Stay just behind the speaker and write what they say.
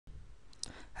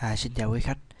Xin chào quý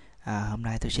khách. Hôm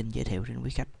nay tôi xin giới thiệu đến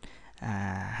quý khách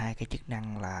hai cái chức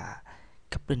năng là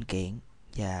cấp linh kiện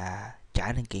và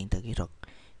trả linh kiện từ kỹ thuật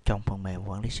trong phần mềm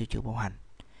quản lý sửa chữa bảo hành.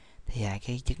 Thì hai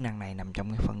cái chức năng này nằm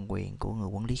trong cái phần quyền của người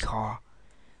quản lý kho.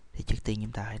 Thì trước tiên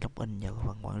chúng ta hãy login vào cái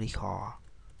phần quản lý kho.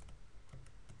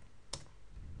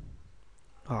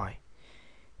 Rồi,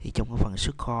 thì trong cái phần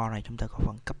xuất kho này chúng ta có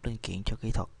phần cấp linh kiện cho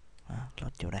kỹ thuật.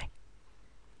 Lót vào đây.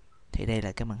 Thì đây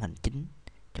là cái màn hình chính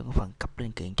trong cái phần cấp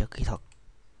linh kiện cho kỹ thuật.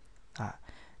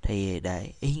 Thì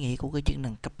để ý nghĩa của cái chức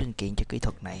năng cấp linh kiện cho kỹ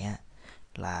thuật này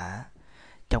là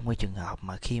trong cái trường hợp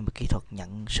mà khi mà kỹ thuật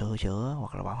nhận sửa chữa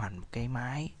hoặc là bảo hành một cái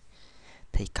máy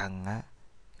thì cần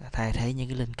thay thế những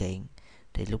cái linh kiện,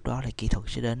 thì lúc đó thì kỹ thuật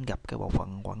sẽ đến gặp cái bộ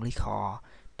phận quản lý kho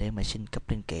để mà xin cấp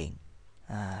linh kiện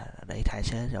để thay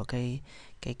thế cho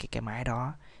cái máy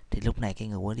đó. Thì lúc này cái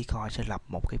người quản lý kho sẽ lập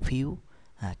một cái phiếu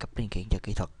cấp linh kiện cho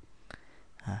kỹ thuật.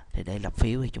 Thì để lập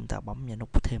phiếu thì chúng ta bấm vào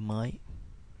nút thêm mới.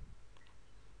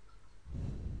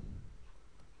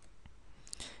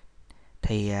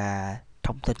 Thì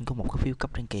thông tin của một cái phiếu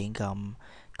cấp linh kiện gồm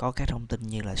có các thông tin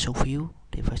như là số phiếu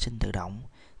thì phát sinh tự động,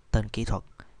 tên kỹ thuật,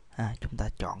 chúng ta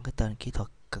chọn cái tên kỹ thuật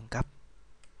cần cấp.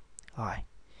 Rồi,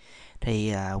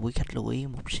 thì quý khách lưu ý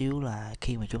một xíu là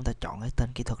khi mà chúng ta chọn cái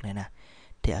tên kỹ thuật này nè,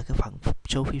 thì ở cái phần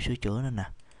số phiếu sửa chữa này nè,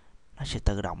 nó sẽ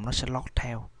tự động, nó sẽ lót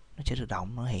theo, nó sẽ tự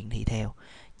động nó hiển thị theo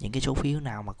những cái số phiếu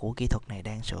nào mà của kỹ thuật này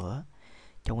đang sửa.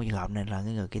 Trong cái trường hợp này là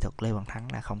cái người kỹ thuật Lê Văn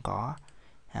Thắng là không có,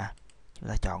 chúng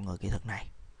ta chọn người kỹ thuật này,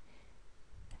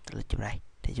 click vào đây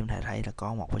thì chúng ta thấy là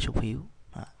có một cái số phiếu.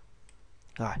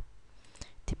 Rồi,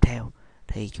 tiếp theo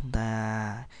thì chúng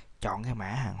ta chọn cái mã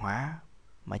hàng hóa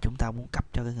mà chúng ta muốn cấp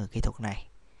cho cái người kỹ thuật này,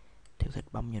 thì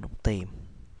khách bấm vào nút tìm.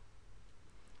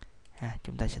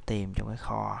 Chúng ta sẽ tìm trong cái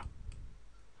kho.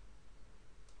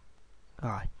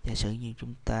 Rồi, giả sử như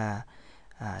chúng ta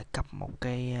cấp một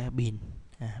cái pin,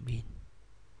 pin.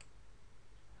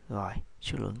 Rồi,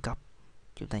 số lượng cấp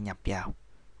chúng ta nhập vào,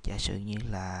 giả sử như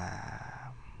là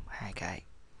 2 cái.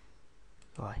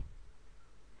 Rồi,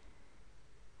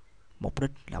 mục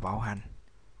đích là bảo hành,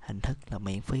 hình thức là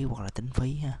miễn phí hoặc là tính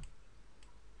phí ha.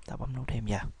 Ta bấm nút thêm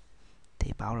vào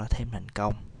thì báo là thêm thành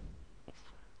công.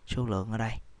 Số lượng ở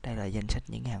đây, đây là danh sách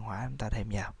những hàng hóa chúng ta thêm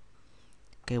vào.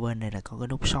 Cái bên này là có cái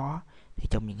nút xóa, thì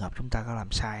trong trường hợp chúng ta có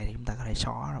làm sai thì chúng ta có thể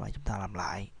xóa rồi chúng ta làm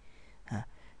lại.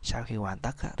 Sau khi hoàn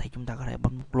tất thì chúng ta có thể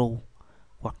bấm nút lưu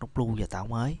hoặc nút lưu và tạo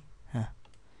mới.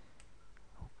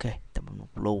 Ok, ta bấm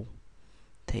nút lưu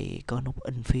thì có nút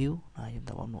in phiếu, chúng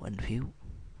ta bấm nút in phiếu.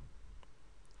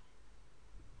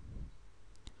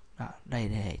 Đây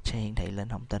sẽ hiển thị lên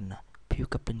thông tin phiếu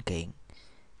cấp linh kiện,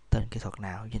 tên kỹ thuật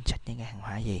nào, danh sách những cái hàng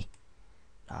hóa gì,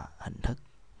 hình thức,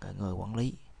 người quản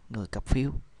lý, người cấp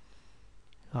phiếu.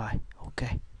 Rồi, ok.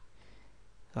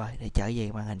 Rồi, để trở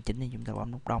về màn hình chính thì chúng ta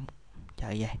bấm nút đóng, trở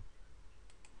về.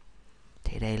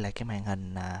 Thì đây là cái màn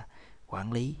hình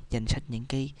quản lý danh sách những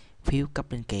cái phiếu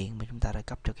cấp linh kiện mà chúng ta đã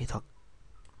cấp cho kỹ thuật.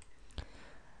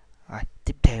 Rồi,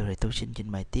 tiếp theo thì tôi xin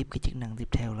trình bày tiếp cái chức năng tiếp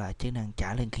theo là chức năng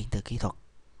trả linh kiện từ kỹ thuật.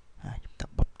 Chúng ta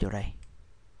bấm vào đây.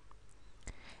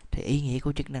 Thì ý nghĩa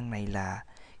của chức năng này là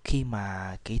khi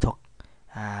mà kỹ thuật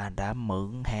đã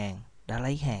mượn hàng, đã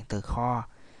lấy hàng từ kho,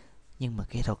 nhưng mà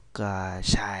kỹ thuật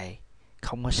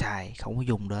không có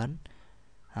dùng đến,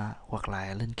 hoặc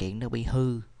là linh kiện nó bị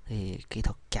hư thì kỹ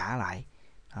thuật trả lại,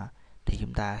 thì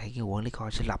chúng ta hay cái quản lý kho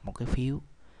sẽ lập một cái phiếu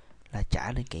là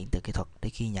trả linh kiện từ kỹ thuật để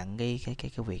ghi nhận cái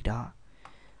việc đó.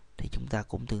 Thì chúng ta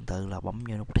cũng tương tự là bấm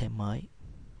vào nút thêm mới.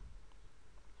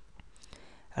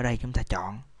 Ở đây chúng ta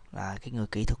chọn là cái người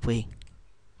kỹ thuật viên.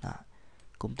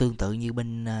 Cũng tương tự như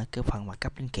bên cái phần mà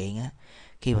cấp linh kiện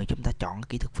khi mà chúng ta chọn cái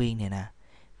kỹ thuật viên này nè,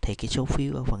 thì cái số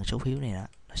phiếu ở phần số phiếu này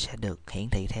nó sẽ được hiển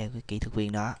thị theo cái kỹ thuật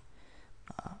viên đó.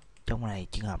 Trong này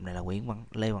trường hợp này là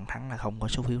Lê Văn Thắng là không có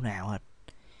số phiếu nào hết.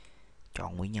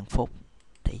 Chọn Nguyễn Nhân Phúc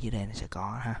thì dưới đây nó sẽ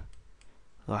có ha.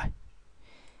 Rồi,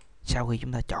 sau khi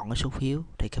chúng ta chọn cái số phiếu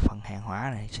thì cái phần hàng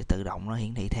hóa này sẽ tự động nó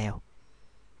hiển thị theo.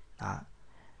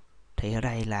 Thì ở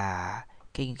đây là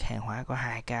cái hàng hóa có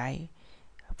hai cái.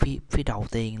 Phía đầu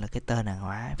tiên là cái tên hàng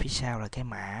hóa, phía sau là cái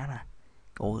mã nè,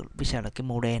 phía sau là cái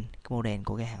model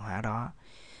của cái hàng hóa đó.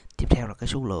 Tiếp theo là cái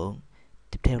số lượng,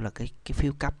 tiếp theo là cái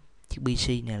phiếu cấp. Chữ BC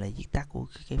này là viết tắt của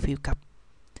cái phiếu cấp.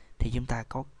 Thì chúng ta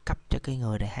có cấp cho cái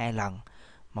người này 2 lần.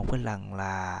 Một cái lần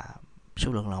là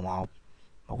số lượng là 1,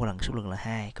 một cái lần số lượng là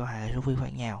 2, có hai số phiếu khác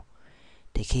nhau.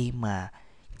 Thì khi mà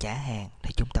trả hàng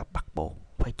thì chúng ta bắt buộc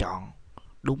phải chọn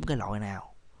đúng cái loại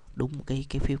nào, đúng cái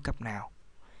phiếu cấp nào.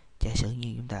 Giả sử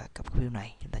như chúng ta cấp cái phiếu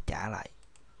này, chúng ta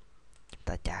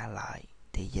trả lại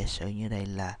thì giả sử như đây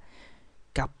là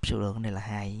cấp số lượng này là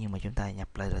 2, nhưng mà chúng ta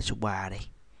nhập lại là số 3 đi.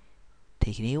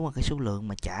 Thì nếu mà cái số lượng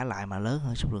mà trả lại mà lớn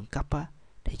hơn số lượng cấp á,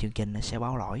 thì chương trình nó sẽ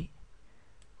báo lỗi.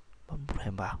 Bấm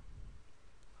thêm vào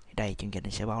đây, chương trình nó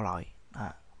sẽ báo lỗi đó.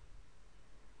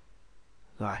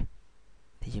 Rồi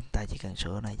thì chúng ta chỉ cần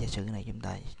sửa này, giả sử cái này chúng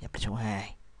ta nhập số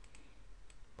 2,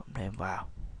 bấm thêm vào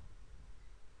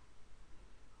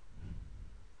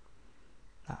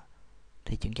đó.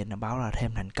 Thì chương trình nó báo là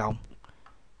thêm thành công.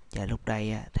 Và lúc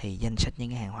đây á, thì danh sách những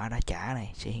cái hàng hóa đã trả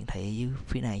này sẽ hiển thị ở dưới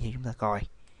phía này cho chúng ta coi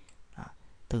đó.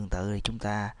 Tương tự thì chúng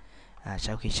ta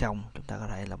sau khi xong chúng ta có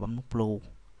thể là bấm nút lưu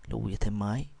vào thêm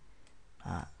mới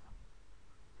đó.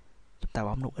 Chúng ta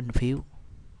bấm nút in phiếu.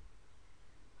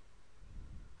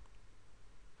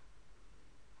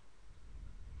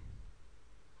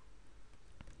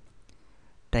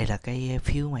 Đây là cái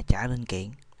phiếu mà trả linh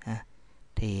kiện ha.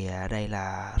 Thì đây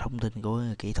là thông tin của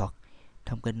người kỹ thuật,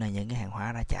 thông tin là những cái hàng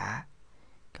hóa đã trả,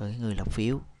 còn cái người lập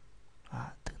phiếu đó,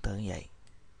 tương tự như vậy.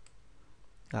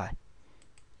 Rồi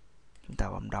chúng ta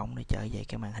bấm đóng để trở về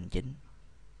cái màn hình chính.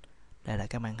 Đây là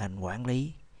cái màn hình quản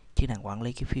lý, chức năng quản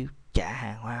lý cái phiếu trả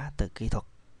hàng hóa từ kỹ thuật.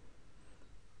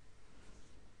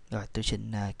 Rồi tôi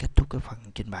xin kết thúc cái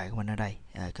phần trình bày của mình ở đây.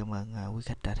 Cảm ơn quý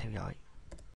khách đã theo dõi.